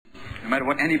matter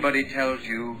what anybody tells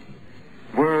you,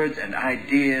 words and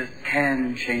ideas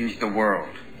can change the world.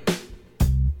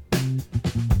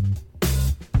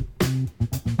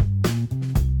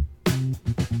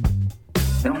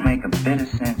 Don't make a bit of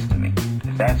sense to me.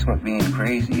 If that's what being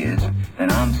crazy is, then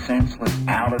I'm senseless,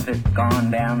 out of it,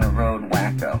 gone down the road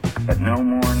wacko. But no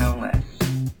more, no less.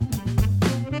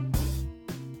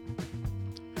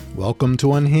 Welcome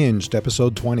to Unhinged,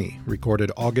 episode 20,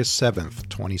 recorded August 7th,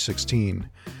 2016.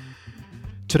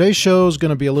 Today's show is going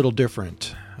to be a little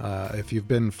different. If you've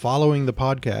been following the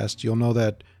podcast, you'll know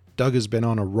that Doug has been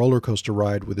on a roller coaster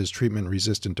ride with his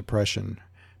treatment-resistant depression,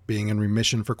 being in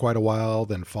remission for quite a while,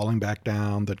 then falling back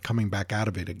down, then coming back out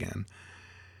of it again.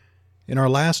 In our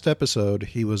last episode,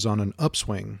 he was on an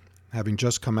upswing, having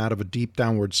just come out of a deep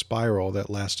downward spiral that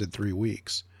lasted 3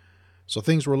 weeks. So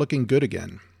things were looking good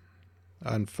again.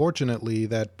 Unfortunately,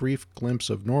 that brief glimpse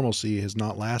of normalcy has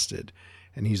not lasted,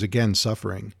 and he's again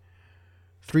suffering.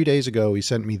 3 days ago, he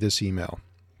sent me this email.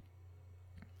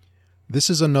 This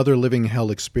is another living hell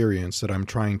experience that I'm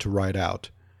trying to ride out.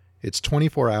 It's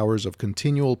 24 hours of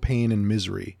continual pain and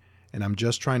misery, and I'm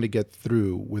just trying to get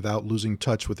through without losing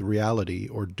touch with reality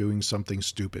or doing something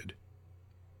stupid.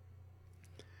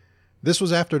 This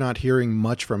was after not hearing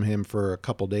much from him for a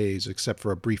couple days, except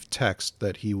for a brief text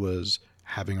that he was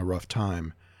having a rough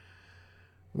time.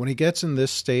 When he gets in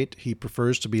this state, he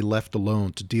prefers to be left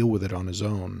alone to deal with it on his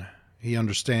own. He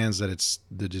understands that it's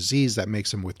the disease that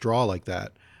makes him withdraw like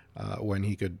that, when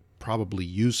he could probably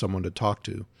use someone to talk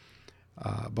to.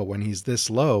 But when he's this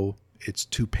low, it's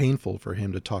too painful for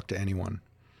him to talk to anyone.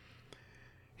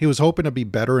 He was hoping to be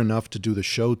better enough to do the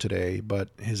show today, but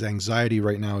his anxiety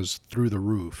right now is through the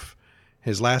roof.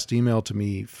 His last email to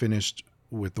me finished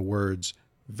with the words,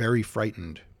 "very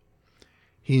frightened."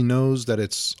 He knows that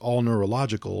it's all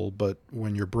neurological, but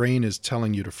when your brain is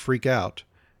telling you to freak out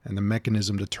and the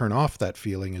mechanism to turn off that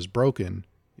feeling is broken,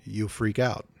 you freak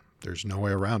out. There's no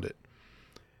way around it.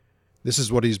 This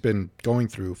is what he's been going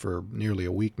through for nearly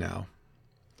a week now.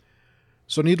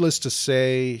 So needless to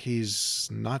say, he's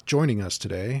not joining us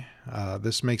today.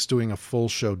 This makes doing a full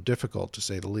show difficult, to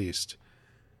say the least.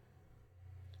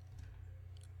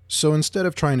 So instead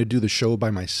of trying to do the show by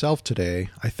myself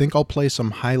today, I think I'll play some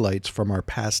highlights from our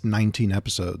past 19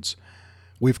 episodes.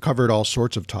 We've covered all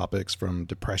sorts of topics, from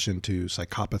depression to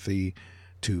psychopathy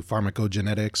to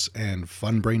pharmacogenetics and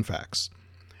fun brain facts.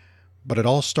 But it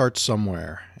all starts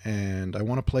somewhere, and I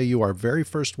want to play you our very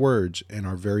first words in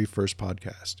our very first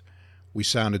podcast. We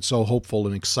sounded so hopeful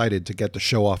and excited to get the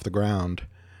show off the ground.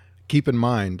 Keep in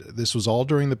mind, this was all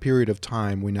during the period of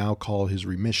time we now call his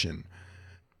remission.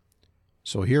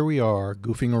 So here we are,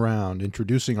 goofing around,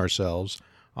 introducing ourselves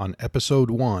on episode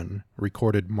 1,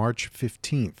 recorded March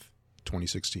 15th,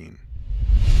 2016.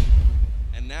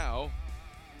 And now,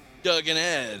 Doug and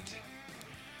Ed.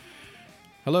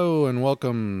 Hello and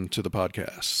welcome to the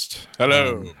podcast.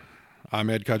 Hello.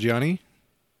 I'm Ed Kajiani.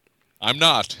 I'm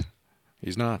not.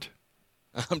 He's not.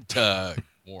 I'm Doug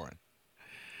Warren.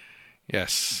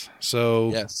 Yes.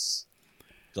 So Yes.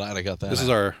 Glad I got that. This is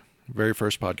our very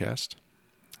first podcast.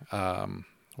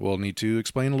 We'll need to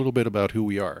explain a little bit about who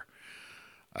we are.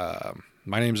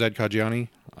 My name's Ed Kajiani.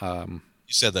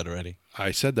 You said that already.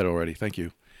 I said that already. Thank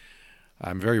you.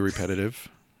 I'm very repetitive.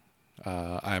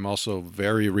 I'm also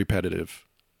very repetitive.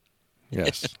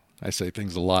 Yes, I say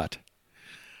things a lot.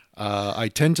 I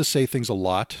tend to say things a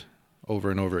lot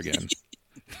over and over again.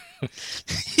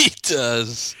 He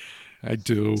does. I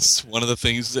do. It's one of the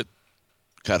things that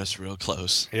got us real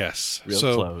close. Yes. Real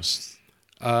close.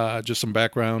 Just some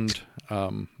background.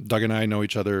 Doug and I know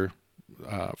each other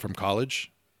from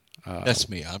college. That's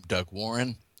me. I'm Doug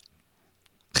Warren.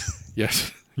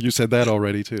 Yes, you said that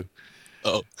already too.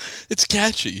 Oh, it's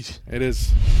catchy. It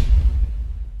is.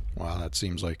 Wow, that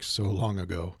seems like so long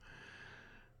ago.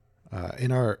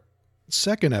 In our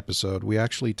second episode, we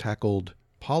actually tackled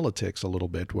politics a little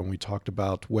bit when we talked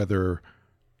about whether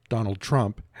Donald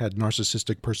Trump had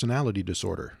narcissistic personality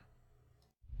disorder.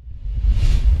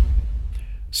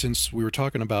 Since we were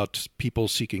talking about people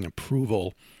seeking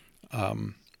approval,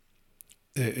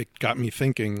 it got me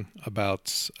thinking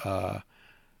about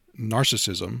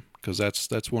narcissism, because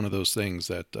that's one of those things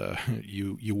that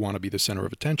you want to be the center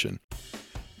of attention.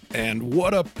 And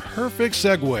what a perfect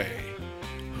segue.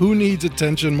 Who needs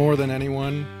attention more than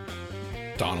anyone?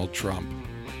 Donald Trump.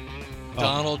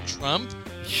 Donald Trump?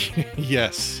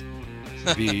 Yes.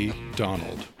 The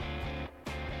Donald.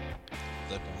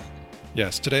 The Donald.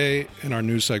 Yes, today in our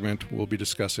news segment, we'll be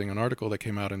discussing an article that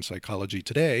came out in Psychology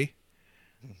Today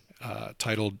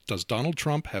titled, "Does Donald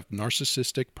Trump Have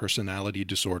Narcissistic Personality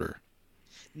Disorder?"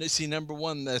 See, number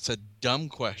one, that's a dumb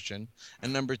question.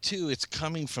 And number two, it's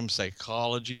coming from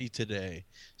Psychology Today.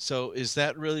 So is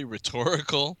that really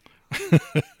rhetorical?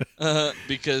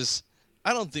 Because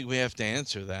I don't think we have to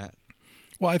answer that.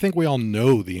 Well, I think we all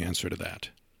know the answer to that.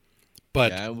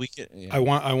 But Yeah, we can. Yeah. I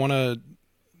want to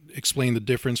explain the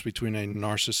difference between a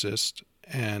narcissist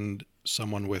and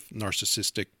someone with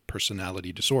narcissistic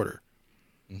personality disorder.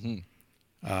 Mm-hmm.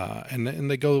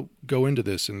 And they go into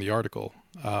this in the article.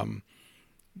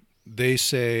 They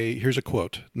say, here's a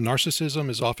quote: "Narcissism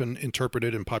is often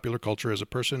interpreted in popular culture as a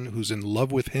person who's in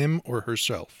love with him or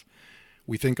herself.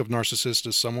 We think of narcissist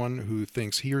as someone who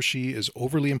thinks he or she is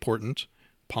overly important,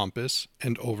 pompous,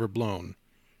 and overblown."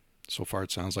 So far,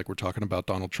 it sounds like we're talking about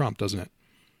Donald Trump, doesn't it?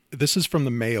 This is from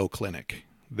the Mayo Clinic.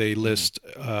 They list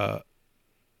the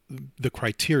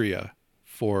criteria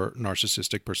for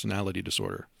narcissistic personality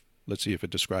disorder. Let's see if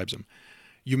it describes them.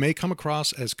 You may come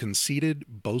across as conceited,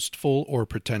 boastful, or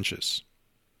pretentious.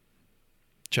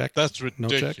 Check. That's No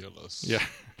check? ridiculous. Yeah.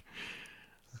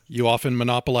 You often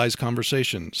monopolize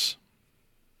conversations.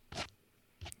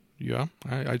 Yeah,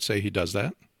 I'd say he does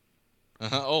that.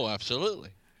 Oh,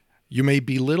 absolutely. You may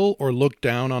belittle or look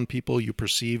down on people you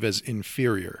perceive as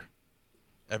inferior.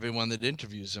 Everyone that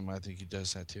interviews him, I think he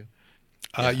does that too.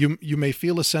 You may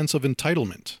feel a sense of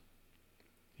entitlement.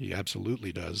 He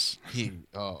absolutely does.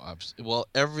 Well,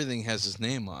 everything has his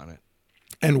name on it.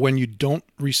 And when you don't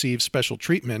receive special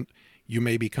treatment, you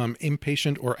may become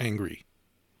impatient or angry.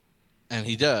 And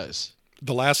he does.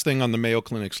 The last thing on the Mayo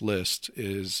Clinic's list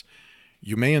is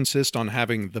you may insist on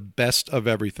having the best of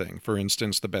everything. For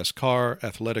instance, the best car,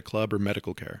 athletic club, or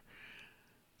medical care.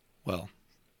 Well,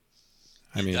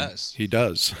 he does.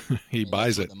 He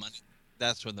buys it.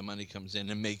 That's where the money comes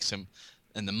in and makes him,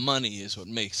 and the money is what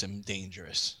makes him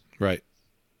dangerous. Right.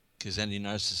 Because any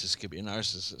narcissist could be a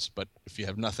narcissist, but if you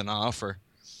have nothing to offer,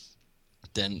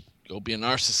 then go be a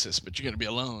narcissist, but you're going to be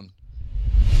alone.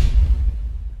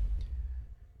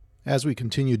 As we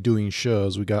continued doing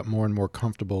shows, we got more and more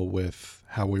comfortable with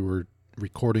how we were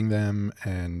recording them,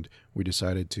 and we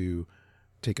decided to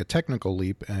take a technical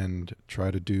leap and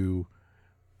try to do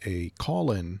a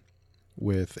call-in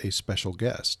with a special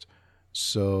guest.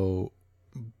 So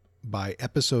by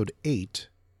episode 8,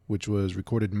 which was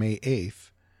recorded May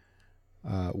 8th,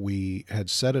 we had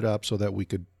set it up so that we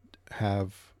could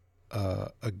have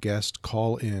a guest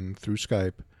call in through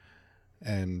Skype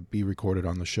and be recorded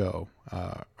on the show.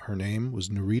 Her name was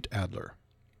Nurit Adler.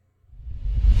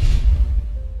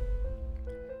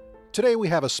 Today we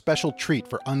have a special treat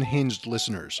for Unhinged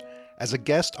listeners. As a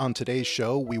guest on today's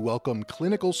show, we welcome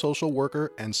clinical social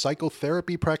worker and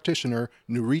psychotherapy practitioner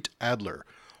Nurit Adler.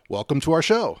 Welcome to our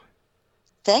show.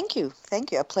 Thank you.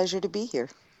 A pleasure to be here.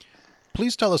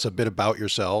 Please tell us a bit about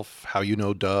yourself, how you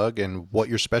know Doug, and what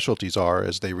your specialties are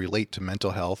as they relate to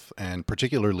mental health and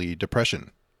particularly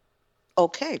depression.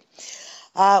 Okay.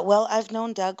 Well, I've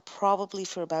known Doug probably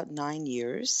for about 9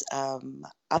 years.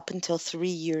 Up until 3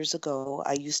 years ago,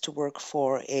 I used to work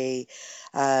for a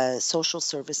social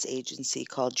service agency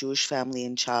called Jewish Family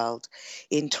and Child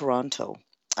in Toronto.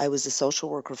 I was a social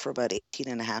worker for about 18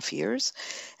 and a half years.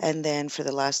 And then for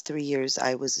the last 3 years,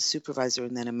 I was a supervisor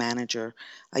and then a manager.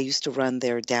 I used to run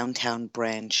their downtown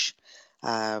branch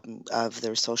of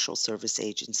their social service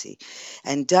agency.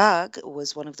 And Doug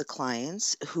was one of the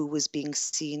clients who was being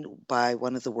seen by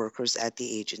one of the workers at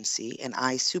the agency, and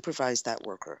I supervised that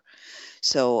worker.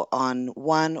 So on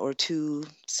one or two,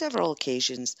 several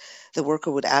occasions, the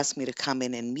worker would ask me to come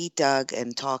in and meet Doug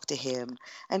and talk to him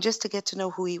and just to get to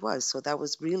know who he was. So that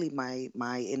was really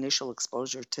my initial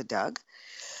exposure to Doug.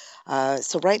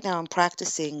 So right now I'm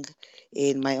practicing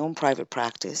in my own private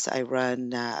practice. I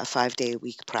run a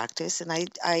 5-day-a-week practice, and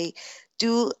I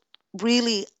do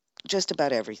really just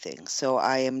about everything. So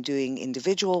I am doing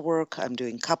individual work, I'm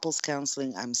doing couples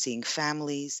counseling, I'm seeing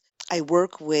families. I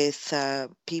work with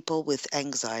people with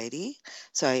anxiety,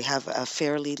 so I have a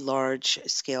fairly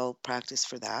large-scale practice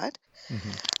for that.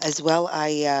 Mm-hmm. As well,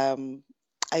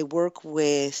 I work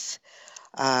with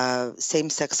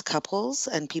same-sex couples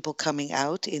and people coming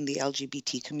out in the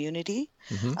LGBT community.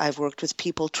 Mm-hmm. I've worked with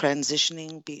people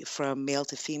transitioning from male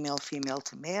to female, female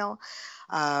to male.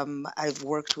 I've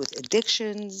worked with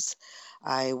addictions.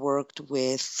 I worked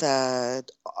with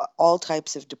all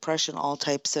types of depression, all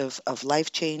types of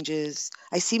life changes.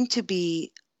 I seem to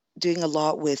be doing a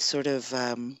lot with sort of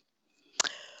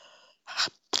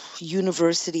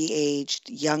university-aged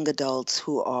young adults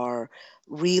who are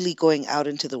really going out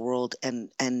into the world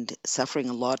and suffering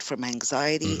a lot from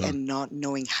anxiety Mm-hmm. and not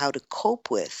knowing how to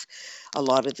cope with a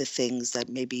lot of the things that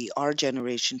maybe our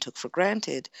generation took for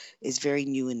granted is very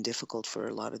new and difficult for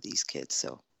a lot of these kids.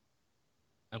 So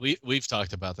And we've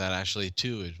talked about that actually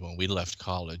too, is when we left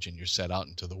college and you're set out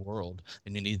into the world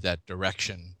and you need that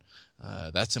direction.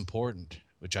 That's important,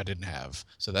 which I didn't have.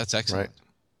 So that's excellent. Right.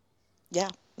 Yeah,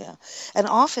 yeah. And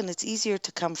often it's easier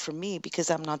to come from me because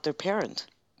I'm not their parent.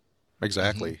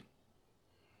 Exactly.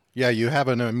 Yeah, you have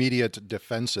an immediate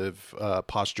defensive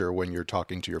posture when you're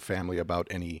talking to your family about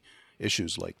any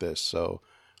issues like this. So,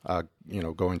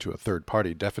 going to a third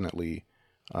party definitely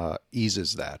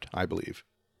eases that, I believe.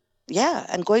 Yeah,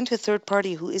 and going to a third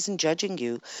party who isn't judging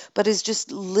you, but is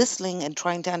just listening and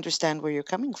trying to understand where you're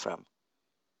coming from.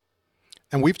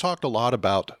 And we've talked a lot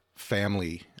about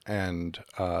family and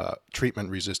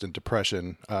treatment-resistant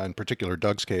depression, in particular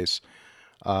Doug's case,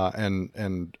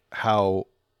 and how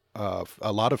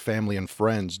a lot of family and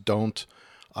friends don't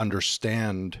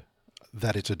understand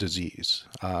that it's a disease,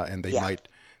 and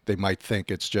they might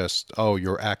think it's just, oh,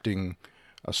 you're acting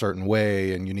a certain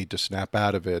way and you need to snap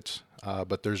out of it.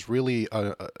 But there's really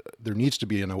there needs to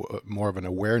be more of an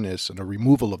awareness and a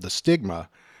removal of the stigma,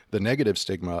 the negative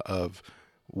stigma of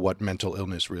what mental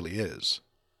illness really is.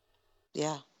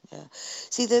 Yeah, yeah.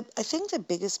 See, I think the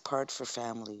biggest part for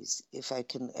families, if I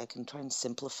can try and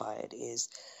simplify it, is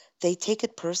they take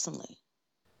it personally.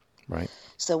 Right.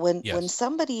 So when Yes.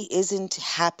 somebody isn't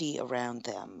happy around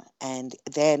them and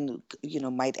then,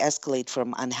 might escalate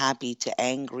from unhappy to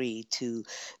angry to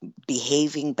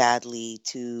behaving badly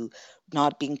to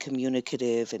not being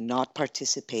communicative and not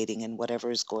participating in whatever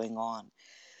is going on,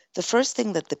 the first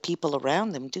thing that the people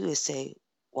around them do is say,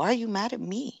 "Why are you mad at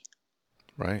me?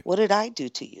 Right. What did I do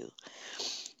to you?"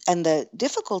 And the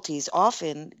difficulties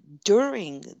often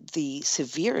during the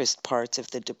severest parts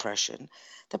of the depression,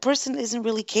 the person isn't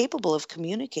really capable of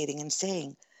communicating and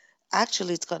saying,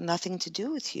 "Actually, it's got nothing to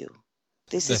do with you.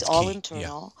 This is That's all key. Yeah.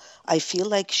 internal. I feel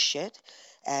like shit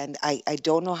and I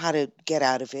don't know how to get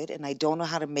out of it and I don't know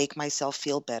how to make myself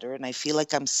feel better and I feel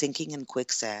like I'm sinking in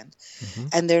quicksand." Mm-hmm.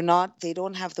 And they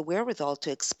don't have the wherewithal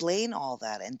to explain all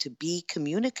that and to be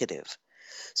communicative.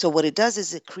 So what it does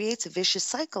is it creates a vicious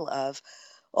cycle of,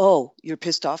 "Oh, you're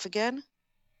pissed off again?"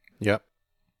 Yep.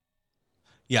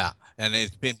 Yeah, and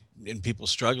it's been in people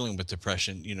struggling with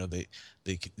depression.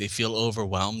 They feel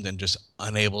overwhelmed and just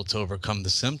unable to overcome the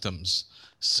symptoms.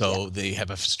 So they have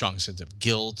a strong sense of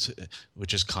guilt,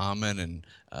 which is common, and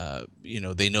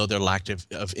they know their lack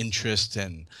of interest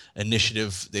and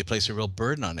initiative. They place a real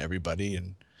burden on everybody,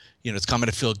 and it's common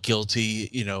to feel guilty,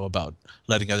 about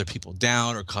letting other people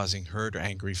down or causing hurt or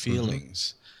angry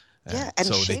feelings. Yeah, and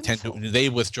so shameful. they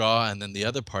withdraw, and then the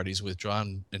other parties withdraw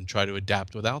and try to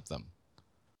adapt without them.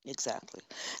 Exactly.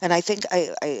 And I think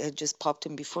I had just popped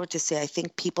in before to say I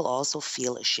think people also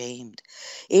feel ashamed.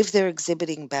 If they're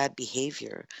exhibiting bad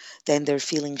behavior, then they're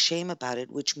feeling shame about it,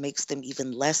 which makes them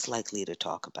even less likely to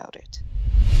talk about it.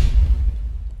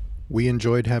 We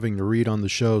enjoyed having Nurit on the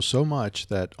show so much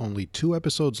that only 2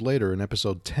 episodes later, in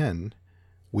episode 10,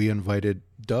 we invited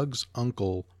Doug's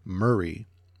uncle, Murray,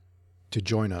 to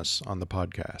join us on the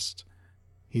podcast.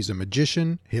 He's a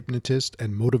magician, hypnotist,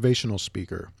 and motivational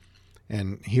speaker.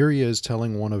 And here he is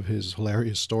telling one of his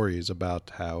hilarious stories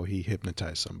about how he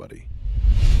hypnotized somebody.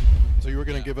 So you were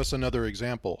going to give us another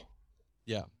example.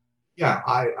 Yeah. Yeah,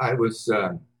 I was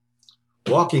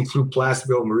walking through Place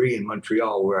Ville Marie in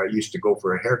Montreal, where I used to go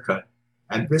for a haircut.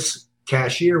 And this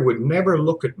cashier would never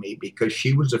look at me because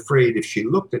she was afraid if she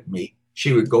looked at me,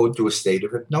 she would go into a state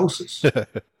of hypnosis.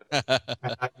 And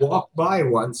I walked by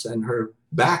once and her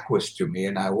back was to me.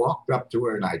 And I walked up to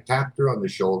her and I tapped her on the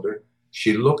shoulder.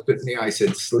 She looked at me. I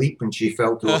said, "Sleep," and she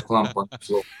fell to a clump on the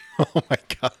floor. Oh, my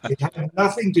God. It had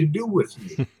nothing to do with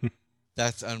me.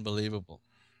 That's unbelievable.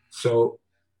 So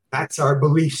that's our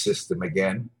belief system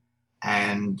again.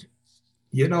 And,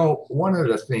 one of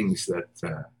the things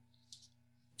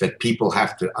that people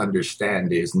have to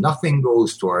understand is nothing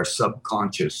goes to our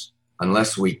subconscious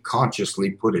unless we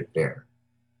consciously put it there.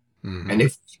 Mm-hmm. And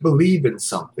if we believe in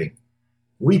something,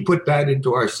 we put that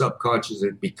into our subconscious,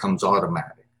 it becomes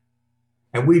automatic.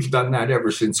 And we've done that ever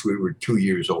since we were 2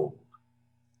 years old,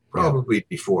 probably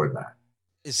before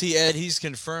that. See, Ed, he's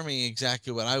confirming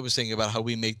exactly what I was saying about how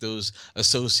we make those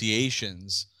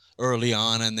associations early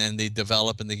on, and then they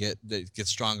develop and they get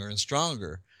stronger and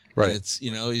stronger. Right. And it's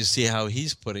you see how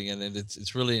he's putting it, and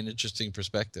it's really an interesting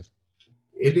perspective.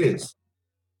 It is.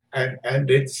 And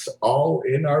it's all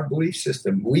in our belief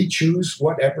system. We choose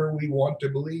whatever we want to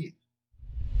believe.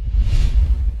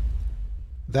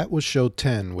 That was show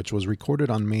 10, which was recorded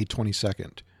on May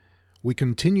 22nd. We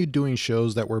continued doing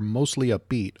shows that were mostly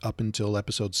upbeat up until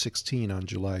episode 16 on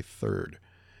July 3rd.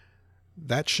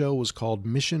 That show was called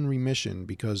Mission Remission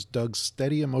because Doug's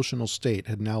steady emotional state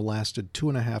had now lasted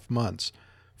 2.5 months,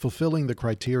 fulfilling the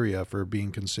criteria for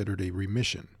being considered a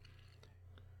remission.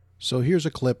 So here's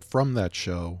a clip from that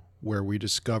show where we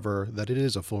discover that it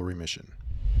is a full remission.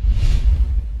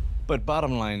 But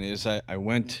bottom line is, I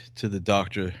went to the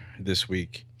doctor this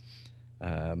week,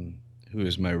 who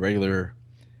is my regular,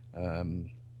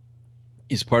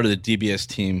 he's part of the DBS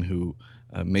team who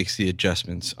makes the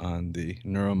adjustments on the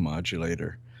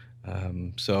neuromodulator.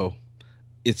 So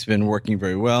it's been working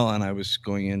very well, and I was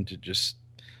going in to just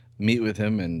meet with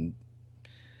him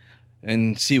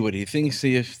and see what he thinks,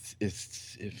 see if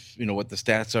you know what the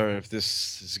stats are, if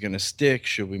this is going to stick,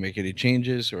 should we make any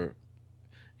changes, or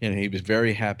he was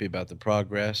very happy about the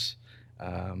progress,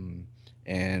 and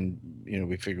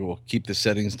we figure we'll keep the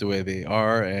settings the way they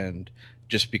are. And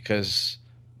just because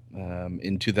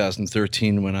in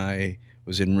 2013 when I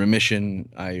was in remission,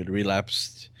 I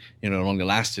relapsed, it only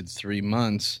lasted 3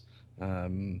 months,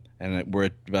 and we're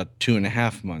at about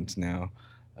 2.5 months now.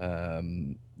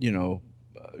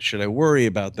 Should I worry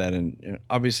about that? And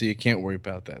obviously you can't worry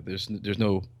about that. There's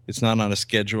no, it's not on a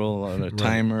schedule, on a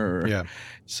timer. Yeah.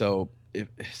 So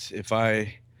if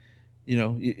I,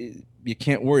 you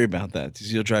can't worry about that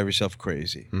because you'll drive yourself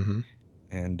crazy. Mm-hmm.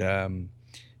 And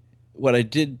what I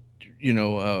did,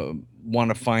 want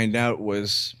to find out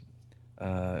was,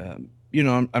 I'm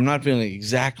not feeling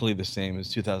exactly the same as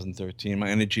 2013. My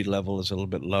energy level is a little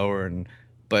bit lower,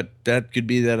 but that could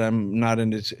be that I'm not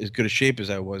in as good a shape as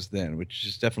I was then, which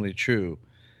is definitely true.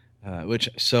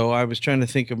 So I was trying to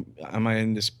think, am I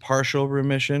in this partial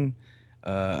remission,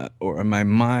 or am I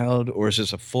mild, or is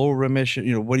this a full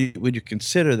remission? Would you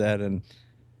consider that? And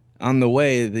on the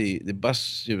way, the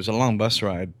bus, it was a long bus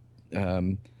ride,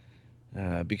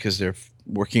 because they're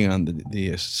working on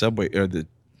the subway or the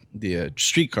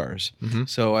streetcars. Mm-hmm.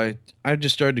 So I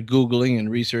just started Googling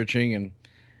and researching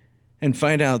and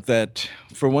find out that,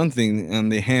 for one thing, on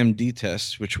the HAM-D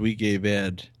test, which we gave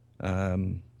Ed a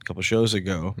couple shows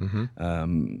ago,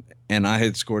 Mm-hmm. And I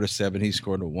had scored a 7, he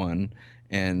scored a 1,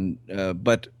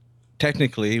 but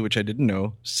technically, which I didn't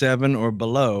know, 7 or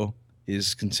below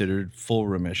is considered full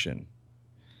remission.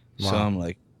 Wow. So I'm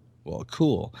like, well,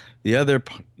 cool. The other,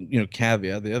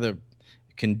 caveat, the other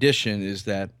condition is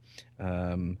that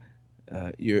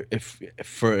if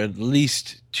for at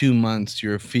least 2 months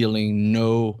you're feeling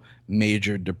no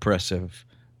major depressive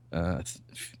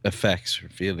effects or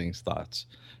feelings, thoughts,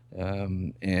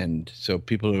 and so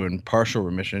people who are in partial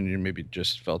remission, you maybe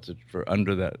just felt it for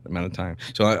under that amount of time.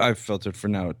 So I've felt it for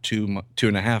now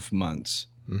 2.5 months.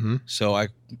 Mm-hmm. So I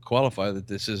qualify that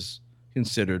this is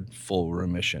considered full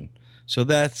remission. So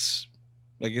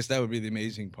I guess that would be the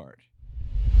amazing part.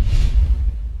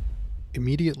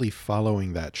 Immediately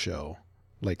following that show,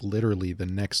 like literally the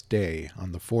next day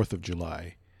on the 4th of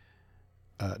July,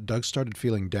 Doug started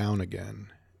feeling down again,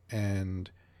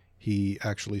 and he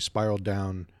actually spiraled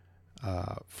down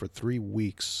for 3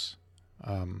 weeks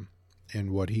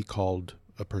in what he called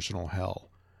a personal hell.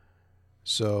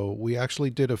 So we actually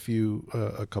did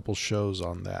a couple shows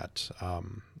on that,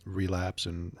 Relapse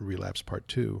and Relapse Part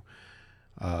 2.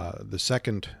 The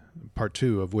second Part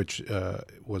 2 of which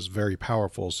was very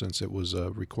powerful since it was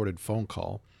a recorded phone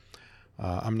call.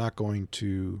 I'm not going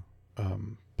to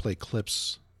play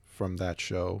clips from that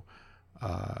show.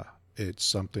 It's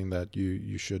something that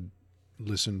you should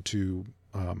listen to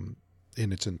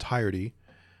in its entirety.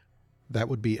 That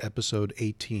would be episode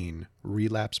 18,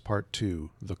 Relapse Part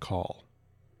 2, The Call.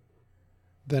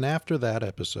 Then after that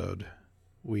episode,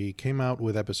 we came out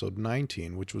with episode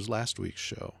 19, which was last week's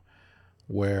show,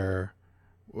 where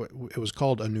it was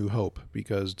called A New Hope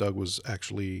because Doug was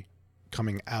actually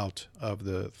coming out of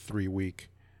the 3-week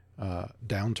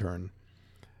downturn.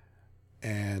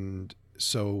 And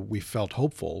so we felt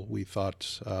hopeful. We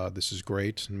thought, this is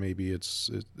great. Maybe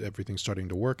everything's starting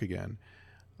to work again.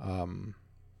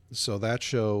 So that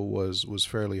show was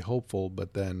fairly hopeful,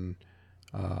 but then,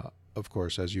 of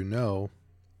course, as you know,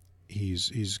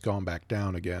 he's gone back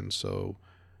down again. So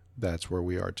that's where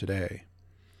we are today.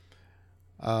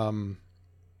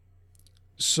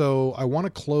 So I want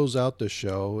to close out the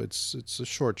show. It's a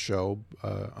short show,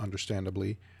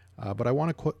 understandably, but I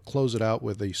want to close it out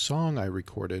with a song I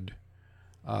recorded.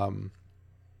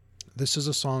 This is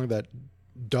a song that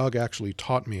Doug actually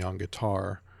taught me on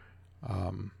guitar.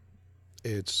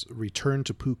 It's Return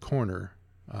to Pooh Corner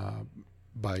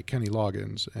by Kenny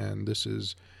Loggins, and this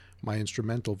is my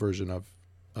instrumental version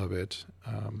of it,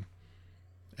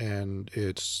 and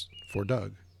it's for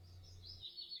Doug.